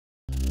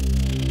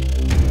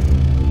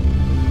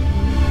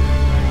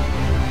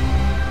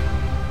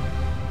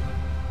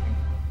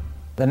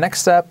The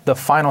next step, the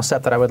final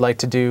step that I would like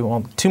to do,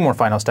 well, two more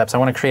final steps. I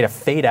want to create a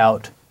fade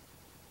out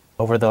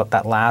over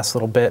that last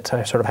little bit.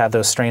 I sort of have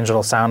those strange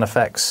little sound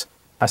effects.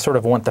 I sort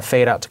of want the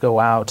fade out to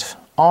go out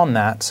on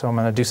that, so I'm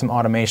going to do some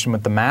automation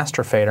with the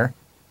master fader.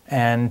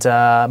 And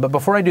but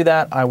before I do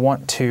that, I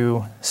want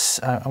to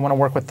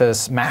work with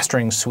this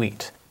mastering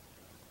suite.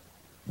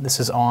 This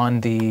is on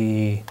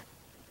the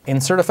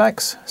insert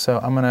effects, so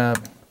I'm gonna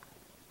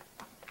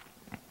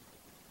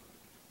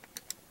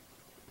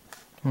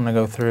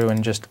go through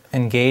and just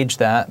engage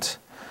that,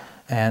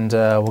 and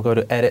we'll go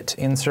to Edit,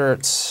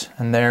 Inserts,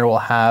 and there we'll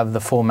have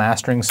the full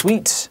mastering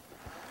suite.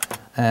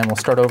 And we'll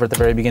start over at the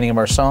very beginning of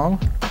our song.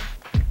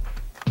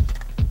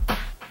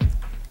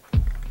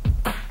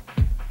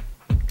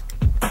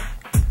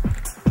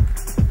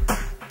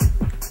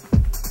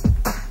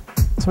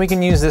 So we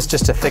can use this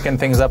just to thicken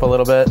things up a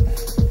little bit.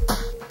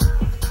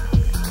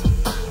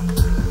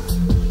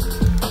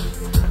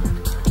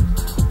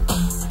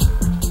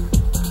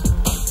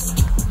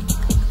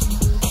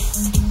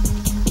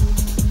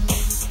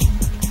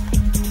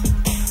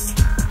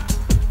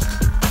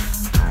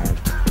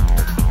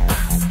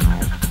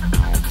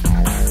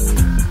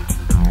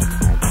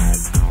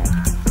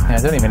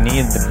 I don't even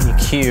need the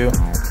EQ.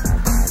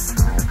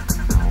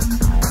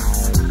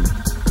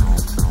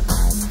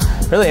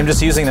 Really, I'm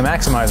just using the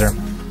maximizer.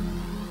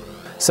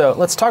 So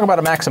let's talk about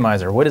a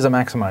maximizer. What is a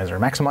maximizer? A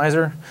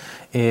maximizer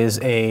is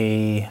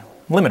a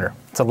limiter.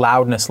 It's a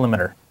loudness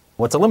limiter.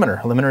 What's a limiter?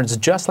 A limiter is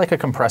just like a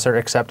compressor,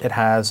 except it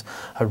has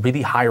a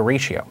really high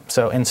ratio.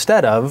 So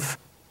instead of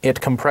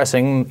it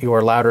compressing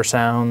your louder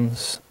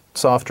sounds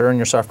softer and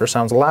your softer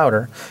sounds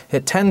louder,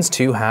 it tends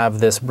to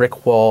have this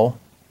brick wall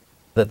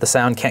that the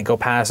sound can't go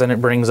past, and it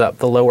brings up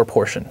the lower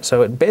portion.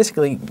 So it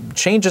basically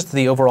changes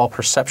the overall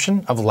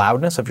perception of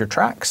loudness of your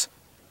tracks,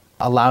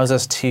 allows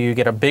us to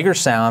get a bigger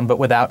sound but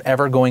without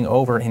ever going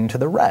over into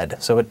the red.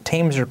 So it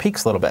tames your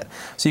peaks a little bit.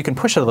 So you can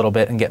push it a little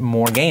bit and get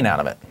more gain out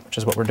of it, which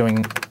is what we're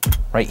doing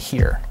right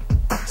here.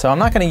 So I'm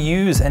not going to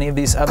use any of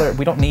these other,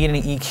 we don't need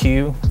any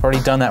EQ. I've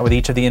already done that with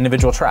each of the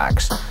individual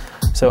tracks.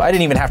 So I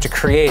didn't even have to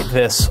create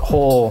this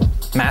whole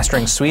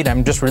mastering suite.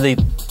 I'm just really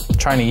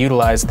trying to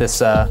utilize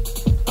this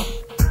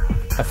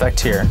effect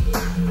here.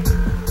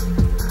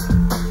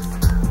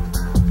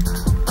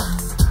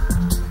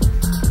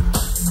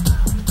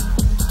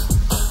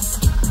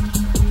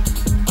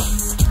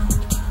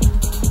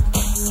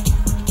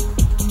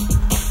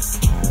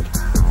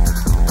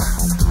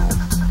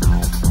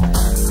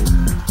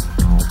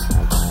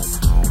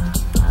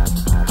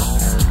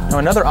 Now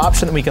another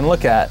option that we can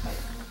look at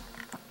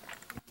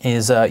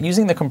is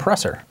using the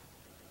compressor.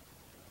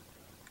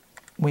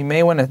 We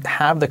may want to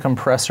have the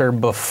compressor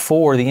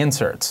before the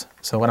inserts.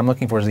 So what I'm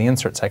looking for is the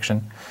insert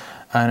section,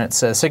 and it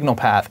says signal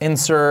path,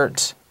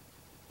 insert,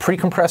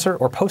 pre-compressor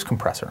or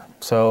post-compressor.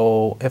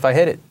 So if I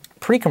hit it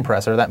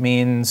pre-compressor, that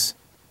means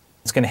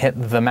it's going to hit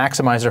the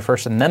maximizer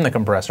first and then the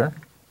compressor.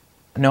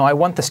 No, I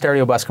want the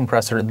stereo bus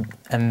compressor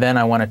and then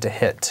I want it to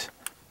hit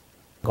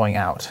going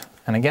out.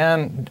 And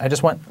again, I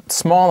just want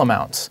small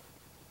amounts.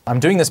 I'm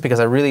doing this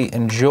because I really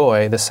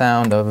enjoy the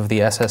sound of the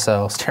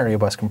SSL stereo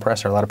bus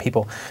compressor. A lot of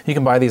people, you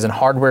can buy these in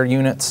hardware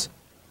units.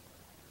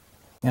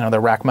 You know,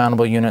 they're rack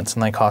mountable units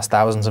and they cost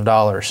thousands of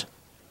dollars,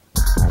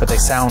 but they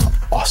sound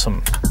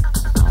awesome.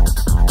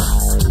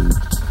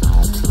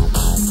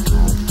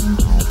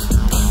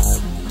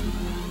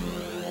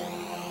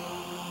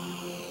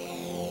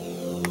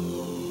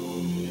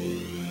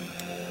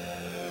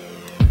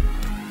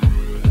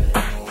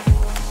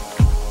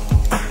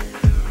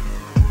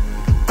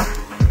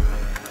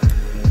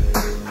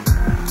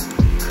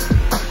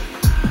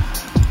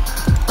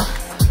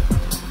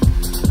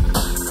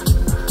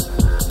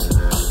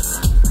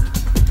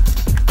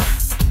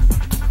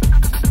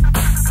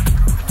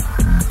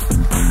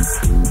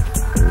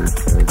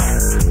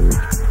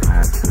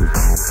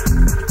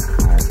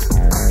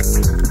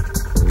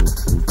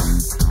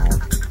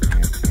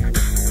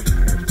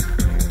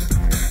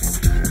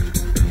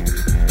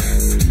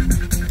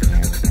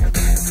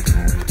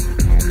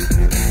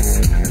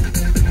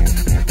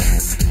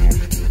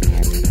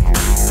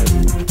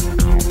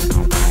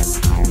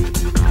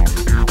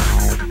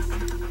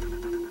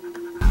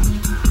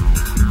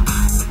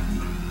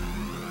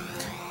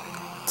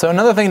 So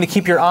another thing to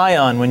keep your eye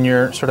on when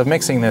you're sort of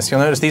mixing this,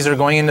 you'll notice these are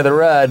going into the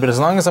red, but as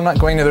long as I'm not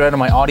going into the red on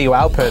my audio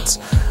outputs,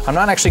 I'm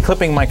not actually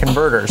clipping my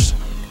converters.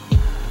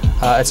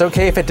 It's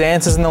okay if it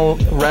dances in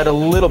the red a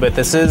little bit.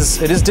 It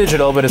is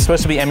digital, but it's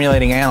supposed to be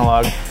emulating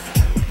analog.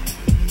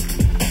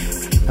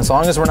 As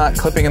long as we're not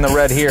clipping in the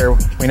red here,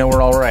 we know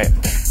we're all right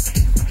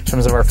in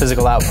terms of our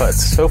physical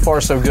outputs. So far,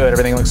 so good.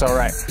 Everything looks all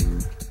right.